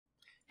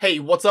Hey,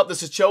 what's up?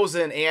 This is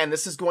Chosen, and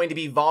this is going to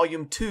be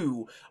volume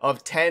 2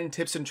 of 10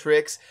 tips and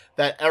tricks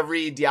that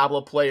every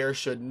Diablo player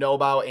should know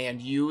about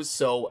and use,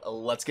 so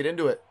let's get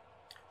into it.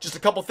 Just a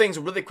couple things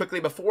really quickly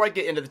before I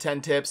get into the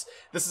 10 tips.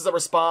 This is a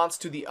response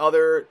to the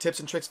other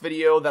tips and tricks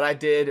video that I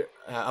did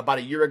about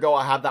a year ago.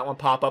 I have that one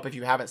pop up if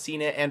you haven't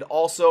seen it. And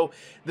also,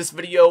 this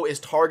video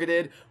is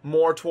targeted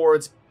more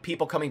towards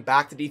people coming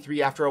back to D3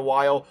 after a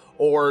while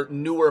or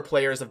newer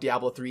players of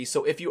Diablo 3.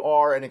 So if you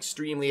are an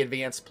extremely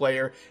advanced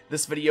player,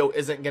 this video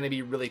isn't going to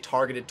be really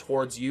targeted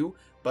towards you.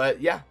 But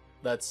yeah,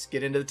 let's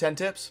get into the 10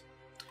 tips.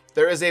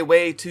 There is a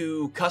way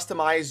to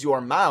customize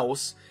your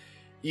mouse.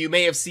 You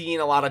may have seen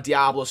a lot of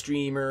Diablo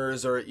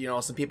streamers or,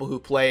 some people who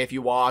play, if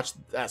you watch,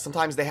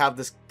 sometimes they have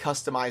this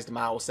customized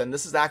mouse, and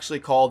this is actually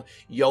called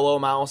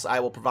YoloMouse. I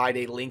will provide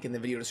a link in the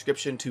video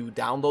description to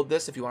download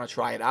this if you want to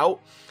try it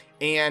out.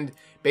 And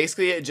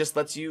basically it just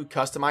lets you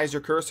customize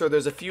your cursor.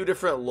 There's a few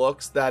different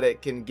looks that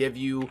it can give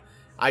you.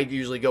 I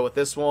usually go with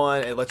this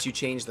one. It lets you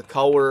change the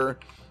color.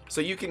 So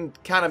you can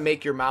kind of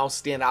make your mouse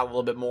stand out a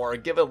little bit more,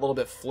 give it a little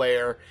bit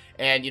flair.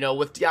 And,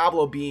 with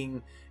Diablo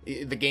being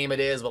the game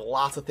it is, with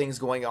lots of things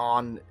going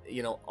on,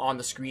 on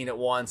the screen at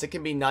once, it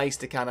can be nice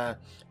to kind of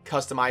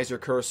customize your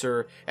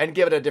cursor and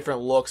give it a different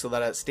look so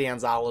that it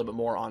stands out a little bit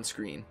more on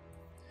screen.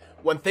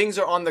 When things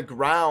are on the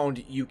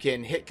ground, you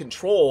can hit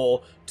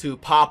control to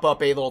pop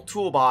up a little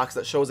toolbox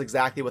that shows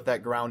exactly what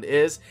that ground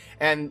is.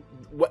 And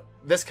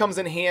this comes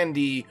in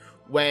handy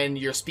when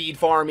you're speed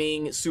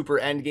farming, super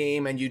end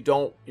game, and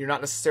you're not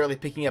necessarily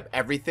picking up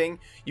everything.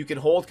 You can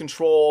hold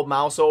control,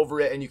 mouse over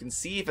it, and you can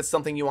see if it's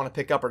something you want to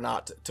pick up or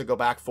not to go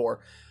back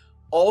for.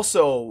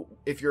 Also,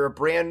 if you're a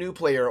brand new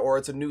player or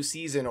it's a new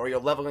season or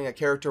you're leveling a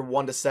character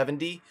 1 to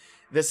 70,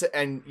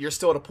 and you're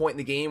still at a point in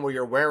the game where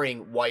you're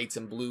wearing whites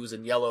and blues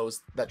and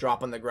yellows that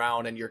drop on the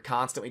ground and you're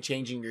constantly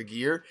changing your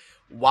gear,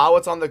 while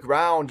it's on the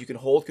ground, you can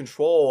hold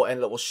control and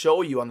it will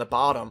show you on the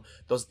bottom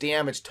those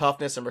damage,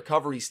 toughness, and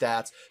recovery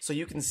stats, so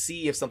you can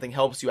see if something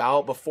helps you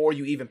out before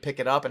you even pick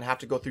it up and have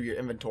to go through your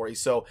inventory.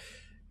 So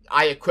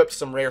I equipped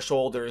some rare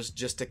shoulders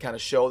just to kind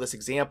of show this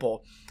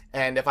example.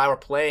 And if I were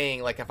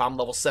playing, like if I'm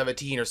level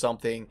 17 or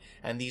something,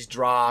 and these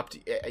dropped,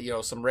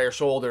 some rare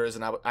shoulders,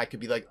 and I could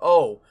be like,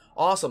 oh,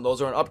 awesome,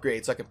 those are an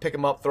upgrade, so I can pick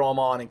them up, throw them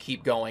on, and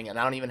keep going. And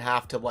I don't even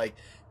have to,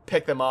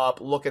 pick them up,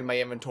 look in my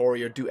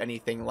inventory, or do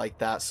anything like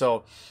that.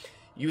 So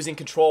using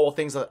control,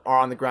 things that are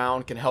on the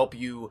ground, can help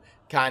you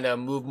kind of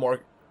move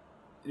more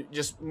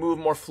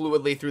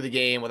fluidly through the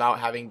game without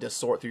having to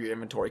sort through your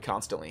inventory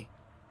constantly.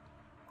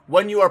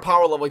 When you are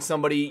power leveling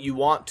somebody, you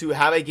want to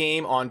have a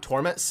game on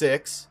Torment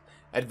 6,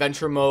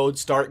 Adventure Mode,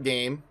 Start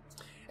Game.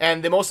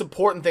 And the most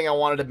important thing I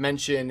wanted to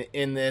mention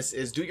in this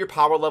is do your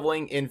power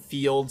leveling in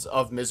Fields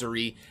of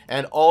Misery.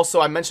 And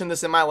also, I mentioned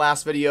this in my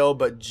last video,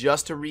 but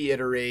just to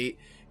reiterate,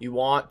 you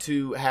want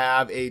to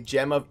have a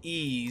Gem of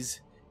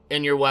Ease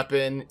in your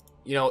weapon.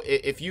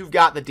 If you've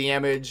got the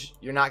damage,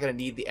 you're not going to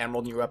need the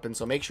emerald in your weapon,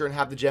 so make sure and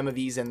have the Gem of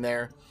Ease in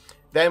there.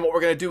 Then what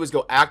we're going to do is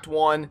go Act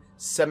 1,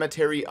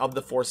 Cemetery of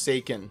the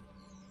Forsaken.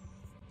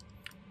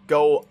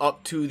 Go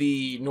up to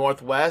the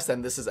northwest,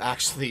 and this is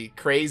actually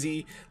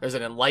crazy. There's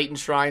an enlightened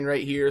shrine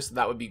right here, so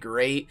that would be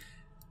great,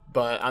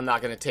 but I'm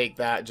not going to take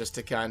that just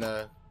to kind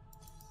of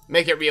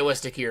make it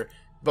realistic here.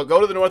 But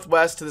go to the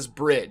northwest to this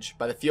bridge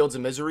by the Fields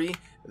of Misery,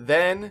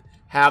 then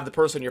have the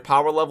person you're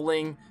power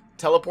leveling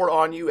teleport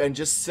on you and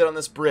just sit on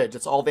this bridge.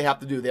 That's all they have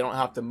to do. They don't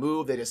have to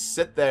move. They just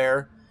sit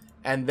there,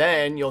 and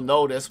then you'll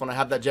notice when I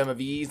have that Gem of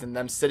Ease and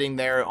them sitting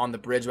there on the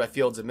bridge by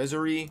Fields of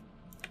Misery,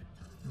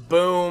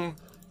 boom.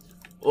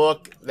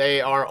 Look,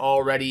 they are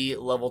already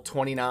level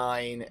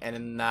 29,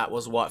 and that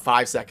was,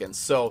 5 seconds.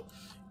 So,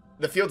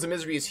 the Fields of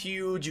Misery is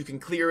huge. You can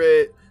clear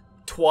it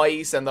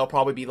twice, and they'll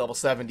probably be level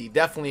 70.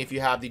 Definitely if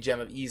you have the Gem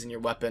of Ease in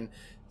your weapon.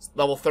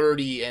 Level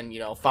 30 in,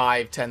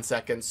 5-10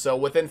 seconds. So,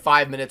 within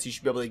 5 minutes, you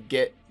should be able to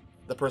get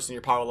the person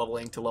you're power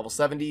leveling to level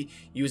 70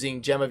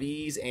 using Gem of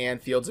Ease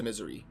and Fields of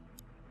Misery.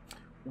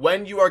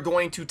 When you are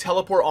going to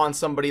teleport on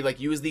somebody,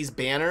 use these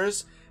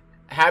banners,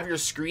 have your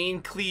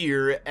screen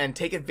clear and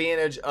take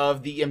advantage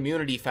of the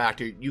immunity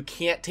factor. You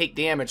can't take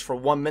damage for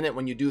 1 minute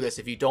when you do this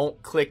if you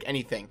don't click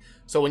anything.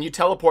 So when you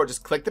teleport,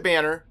 just click the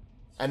banner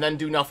and then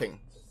do nothing.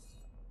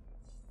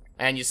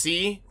 And you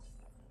see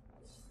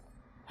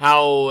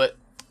how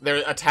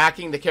they're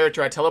attacking the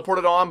character I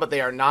teleported on, but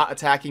they are not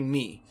attacking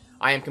me.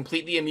 I am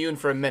completely immune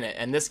for a minute,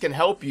 and this can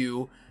help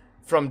you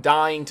from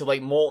dying to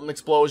molten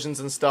explosions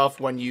and stuff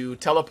when you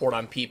teleport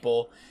on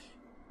people.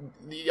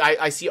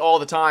 I see all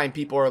the time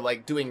people are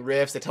doing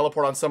rifts, they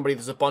teleport on somebody,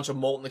 there's a bunch of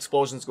molten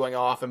explosions going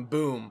off, and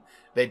boom,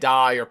 they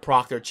die or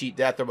proc their cheat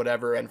death or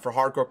whatever. And for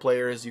hardcore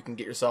players, you can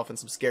get yourself in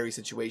some scary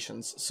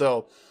situations.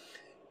 So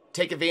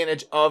take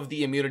advantage of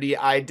the immunity.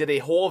 I did a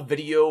whole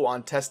video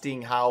on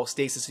testing how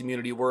Stasis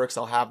immunity works.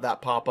 I'll have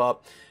that pop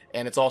up,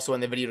 and it's also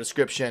in the video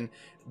description,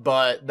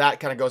 but that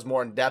kind of goes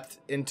more in depth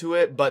into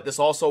it. But this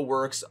also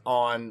works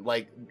on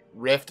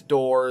rift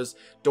doors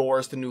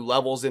to new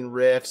levels in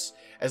rifts.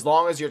 As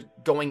long as you're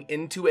going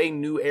into a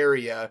new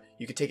area,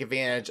 you can take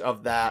advantage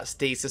of that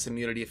Stasis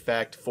immunity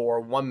effect for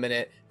 1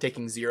 minute,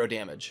 taking 0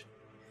 damage.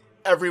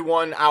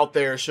 everyone out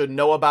there should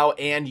know about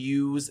and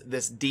use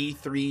this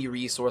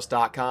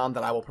d3resource.com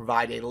that I will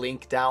provide a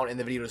link down in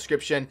the video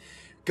description.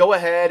 Go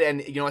ahead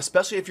and,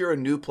 especially if you're a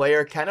new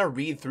player, kind of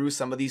read through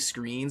some of these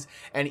screens.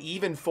 And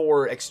even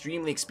for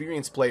extremely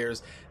experienced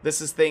players, this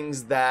is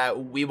things that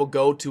we will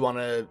go to on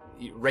a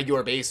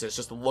regular basis.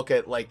 Just to look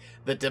at, like,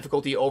 the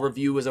difficulty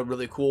overview is a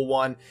really cool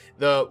one.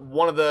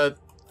 One of the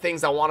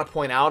things I want to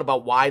point out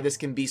about why this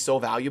can be so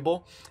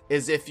valuable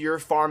is if you're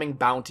farming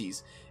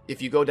bounties.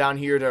 If you go down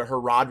here to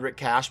Herodic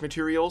Cache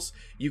Materials,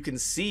 you can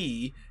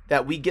see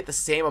that we get the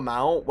same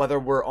amount whether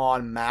we're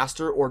on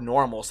Master or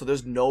Normal. So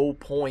there's no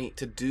point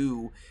to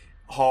do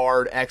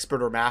Hard,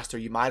 Expert, or Master.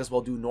 You might as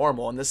well do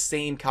Normal. And the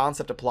same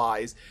concept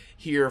applies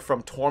here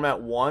from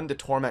Torment 1 to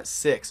Torment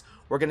 6.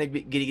 We're going to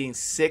be getting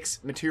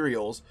 6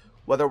 materials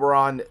whether we're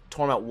on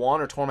Torment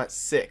 1 or Torment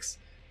 6.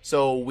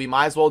 So we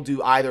might as well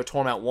do either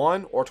Torment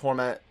 1 or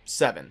Torment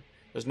 7.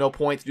 There's no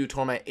point to do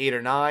Torment 8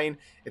 or 9.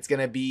 It's going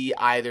to be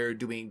either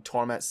doing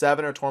Torment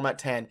 7 or Torment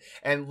 10.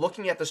 And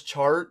looking at this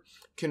chart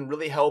can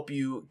really help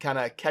you kind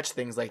of catch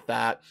things like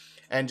that.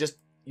 And just,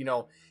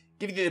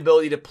 give you the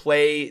ability to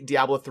play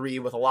Diablo 3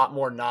 with a lot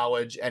more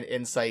knowledge and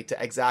insight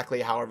to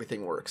exactly how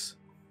everything works.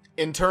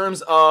 In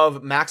terms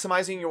of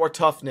maximizing your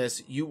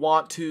toughness, you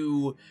want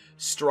to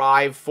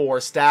strive for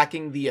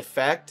stacking the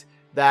effect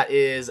that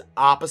is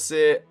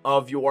opposite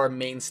of your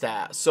main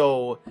stat.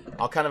 So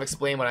I'll kind of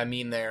explain what I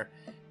mean there.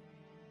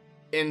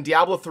 In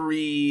Diablo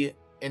 3,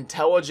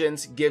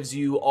 intelligence gives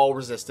you all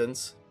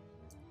resistance,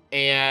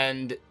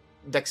 and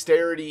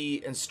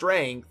dexterity and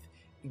strength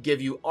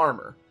give you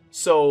armor.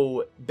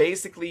 So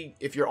basically,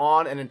 if you're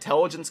on an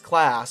intelligence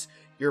class,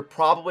 you're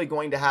probably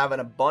going to have an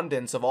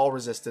abundance of all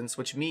resistance,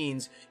 which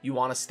means you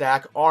want to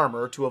stack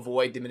armor to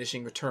avoid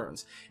diminishing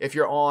returns. If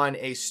you're on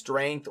a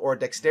strength or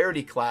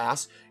dexterity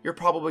class, you're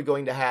probably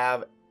going to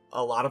have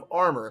a lot of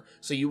armor,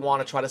 so you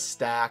want to try to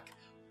stack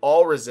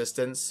all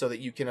resistance so that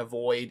you can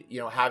avoid,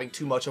 having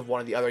too much of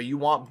one or the other. You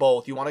want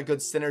both. You want a good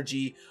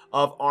synergy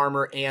of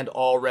armor and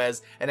all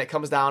res, and it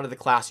comes down to the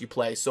class you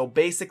play. So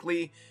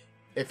basically,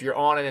 if you're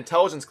on an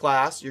intelligence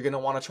class, you're going to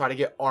want to try to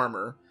get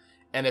armor.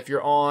 And if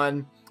you're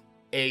on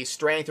a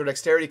strength or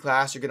dexterity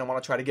class, you're going to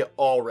want to try to get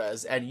all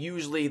res. And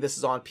usually this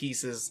is on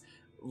pieces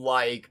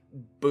like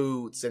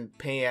boots and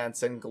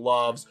pants and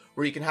gloves,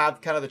 where you can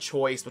have kind of the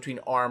choice between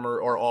armor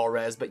or all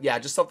res. But yeah,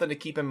 just something to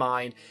keep in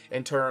mind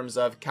in terms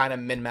of kind of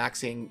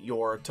min-maxing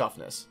your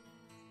toughness.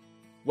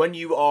 When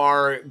you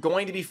are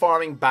going to be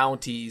farming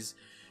bounties,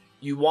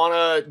 you want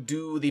to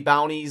do the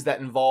bounties that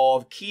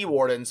involve key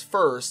wardens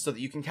first, so that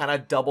you can kind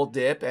of double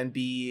dip and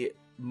be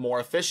more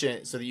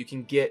efficient, so that you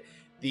can get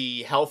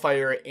the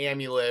Hellfire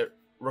Amulet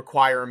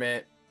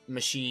requirement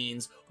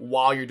machines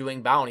while you're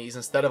doing bounties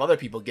instead of other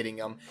people getting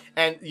them.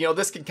 And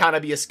this can kind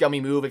of be a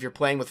scummy move if you're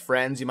playing with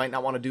friends. You might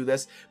not want to do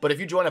this, but if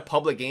you join a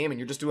public game and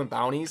you're just doing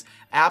bounties,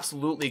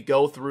 absolutely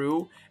go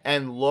through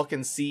and look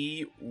and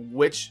see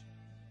which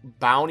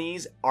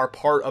bounties are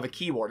part of a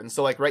key warden.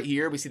 So like right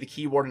here we see the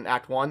key warden in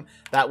Act 1,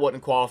 that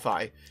wouldn't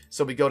qualify.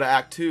 So we go to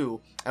Act 2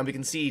 and we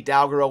can see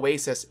Dalgar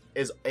Oasis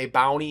is a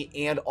bounty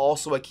and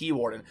also a key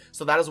warden.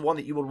 So that is one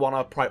that you would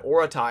want to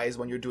prioritize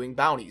when you're doing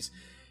bounties.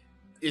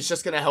 It's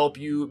just going to help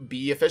you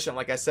be efficient.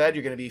 Like I said,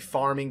 you're going to be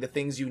farming the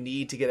things you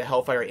need to get a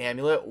Hellfire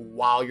Amulet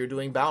while you're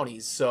doing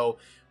bounties. So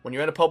when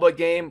you're in a public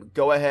game,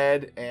 go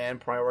ahead and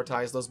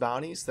prioritize those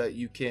bounties so that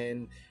you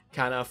can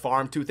kind of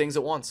farm 2 things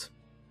at once.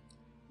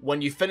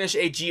 When you finish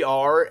a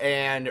GR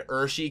and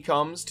Urshi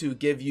comes to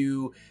give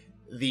you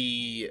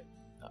the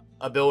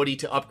ability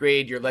to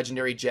upgrade your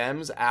legendary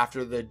gems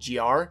after the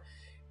GR,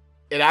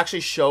 it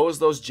actually shows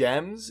those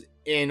gems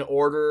in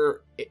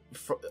order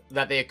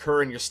that they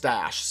occur in your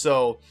stash.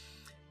 So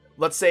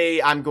let's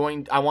say I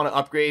want to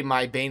upgrade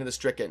my Bane of the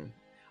Stricken.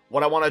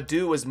 What I want to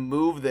do is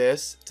move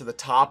this to the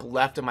top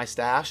left of my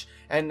stash,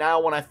 and now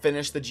when I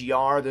finish the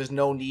GR, there's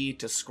no need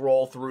to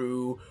scroll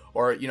through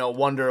or,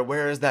 wonder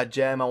where is that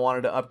gem I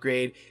wanted to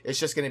upgrade. It's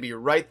just going to be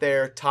right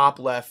there, top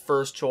left,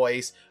 first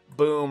choice,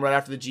 boom, right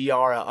after the GR,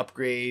 I'll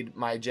upgrade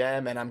my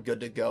gem and I'm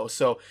good to go.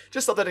 So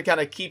just something to kind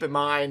of keep in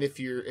mind if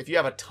you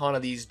have a ton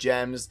of these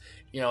gems,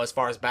 as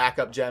far as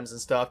backup gems and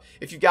stuff.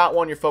 If you've got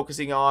one you're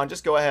focusing on,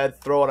 just go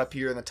ahead, throw it up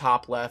here in the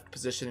top left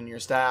position in your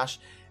stash.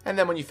 And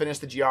then when you finish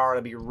the GR,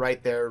 it'll be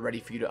right there ready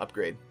for you to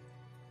upgrade.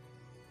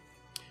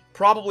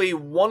 Probably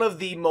one of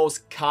the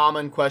most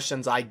common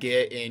questions I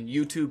get in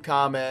YouTube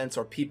comments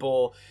or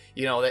people,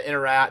 that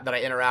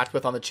I interact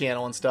with on the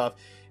channel and stuff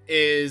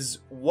is,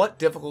 what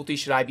difficulty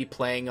should I be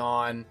playing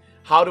on?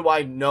 How do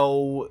I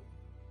know,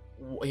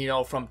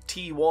 from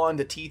T1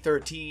 to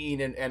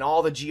T13 and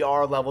all the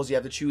GR levels you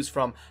have to choose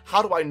from?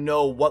 How do I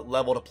know what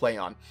level to play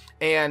on?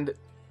 And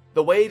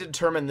the way to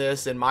determine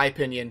this, in my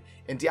opinion,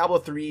 in Diablo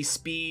 3,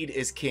 speed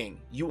is king.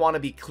 You want to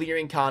be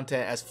clearing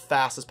content as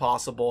fast as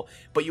possible,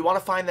 but you want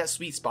to find that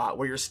sweet spot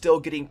where you're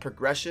still getting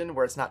progression,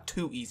 where it's not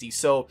too easy.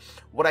 So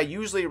what I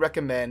usually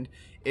recommend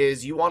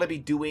is you want to be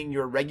doing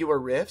your regular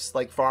rifts,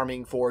 like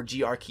farming for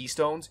GR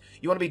keystones.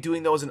 You want to be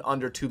doing those in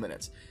under 2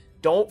 minutes.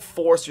 don't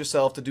force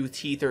yourself to do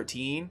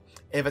T13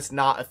 if it's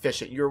not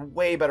efficient. You're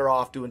way better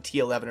off doing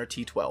T11 or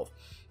T12.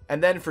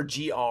 And then for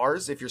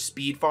GRs, if you're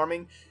speed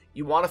farming,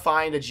 you want to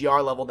find a GR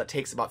level that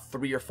takes about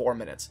 3 or 4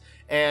 minutes.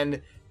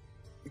 And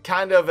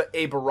kind of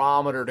a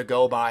barometer to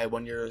go by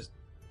when you're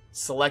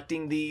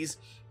selecting these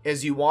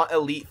is you want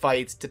elite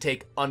fights to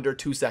take under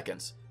 2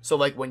 seconds. So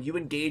like when you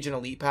engage an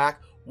elite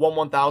pack,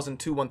 1-1000,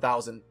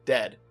 2-1000,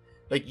 dead.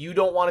 Like you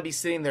don't want to be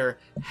sitting there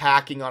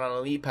hacking on an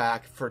elite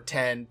pack for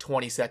 10,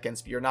 20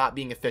 seconds. You're not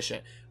being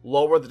efficient.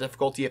 Lower the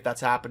difficulty if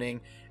that's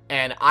happening.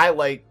 And I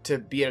like to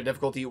be at a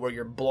difficulty where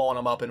you're blowing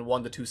them up in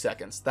 1 to 2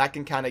 seconds. That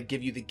can kind of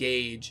give you the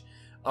gauge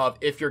of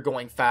if you're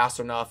going fast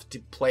enough to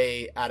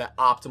play at an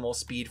optimal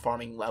speed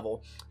farming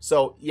level.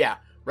 So yeah,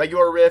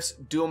 regular rifts,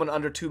 do them in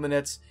under 2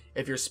 minutes.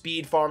 If you're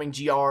speed farming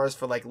GRs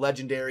for like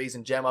legendaries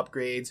and gem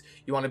upgrades,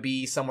 you want to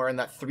be somewhere in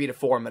that 3 to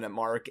 4 minute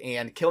mark,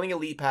 and killing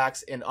elite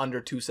packs in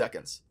under 2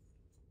 seconds.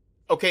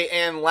 Okay,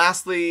 and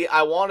lastly,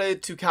 I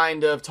wanted to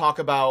kind of talk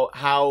about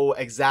how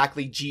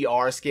exactly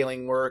GR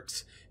scaling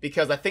works,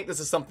 because I think this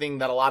is something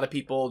that a lot of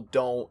people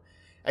don't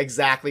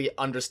exactly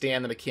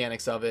understand the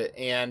mechanics of it,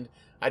 and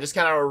I just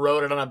kind of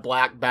wrote it on a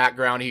black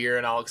background here,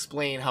 and I'll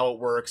explain how it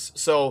works.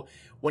 So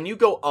when you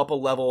go up a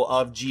level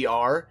of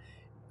GR,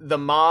 the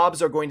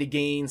mobs are going to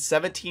gain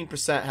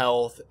 17%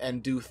 health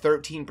and do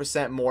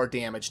 13% more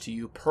damage to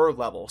you per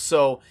level.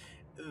 So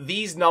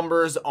these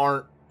numbers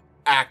aren't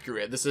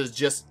accurate. This is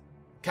just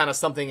kind of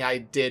something I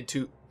did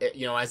to,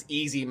 you know, as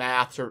easy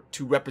math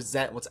to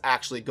represent what's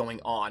actually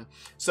going on.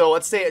 So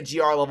let's say at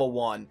GR level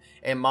 1,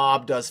 a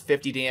mob does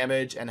 50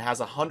 damage and has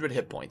 100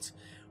 hit points.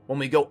 When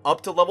we go up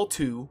to level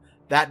 2,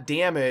 that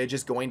damage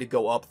is going to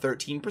go up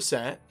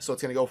 13%. So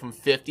it's going to go from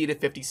 50 to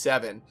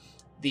 57.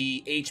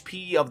 The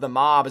HP of the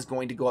mob is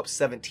going to go up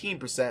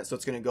 17%, so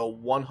it's going to go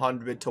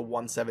 100 to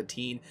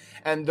 117.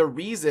 And the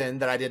reason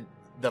that I did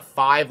the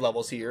 5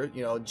 levels here,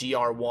 you know,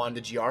 GR1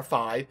 to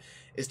GR5,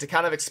 is to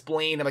kind of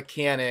explain a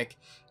mechanic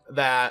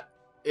that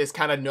is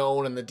kind of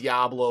known in the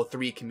Diablo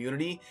 3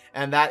 community,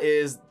 and that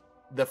is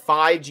the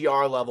 5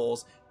 GR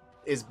levels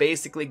is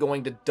basically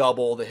going to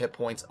double the hit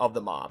points of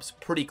the mobs.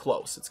 Pretty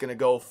close. It's going to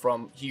go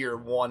from here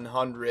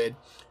 100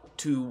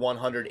 to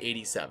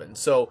 187.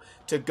 So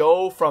to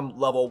go from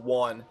level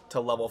 1 to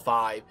level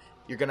 5,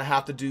 you're going to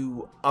have to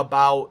do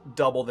about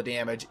double the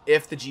damage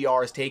if the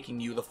GR is taking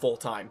you the full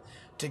time.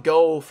 To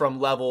go from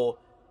level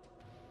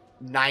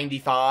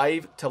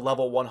 95 to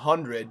level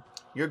 100,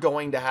 you're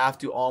going to have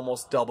to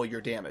almost double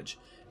your damage,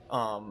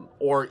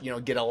 or, you know,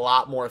 get a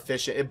lot more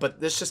efficient. But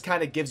this just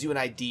kind of gives you an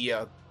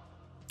idea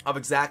of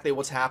exactly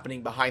what's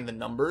happening behind the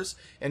numbers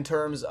in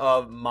terms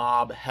of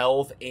mob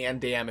health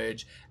and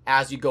damage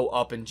as you go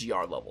up in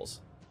GR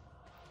levels.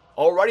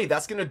 Alrighty,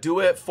 that's going to do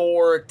it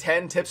for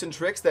 10 tips and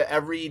tricks that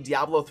every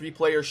Diablo 3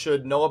 player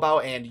should know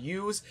about and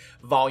use,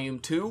 Volume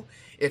 2.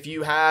 If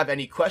you have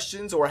any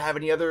questions or have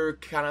any other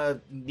kind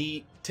of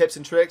neat tips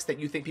and tricks that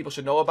you think people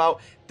should know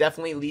about,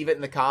 definitely leave it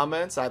in the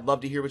comments. I'd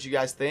love to hear what you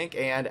guys think.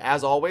 And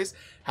as always,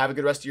 have a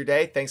good rest of your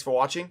day. Thanks for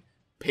watching.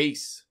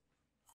 Peace.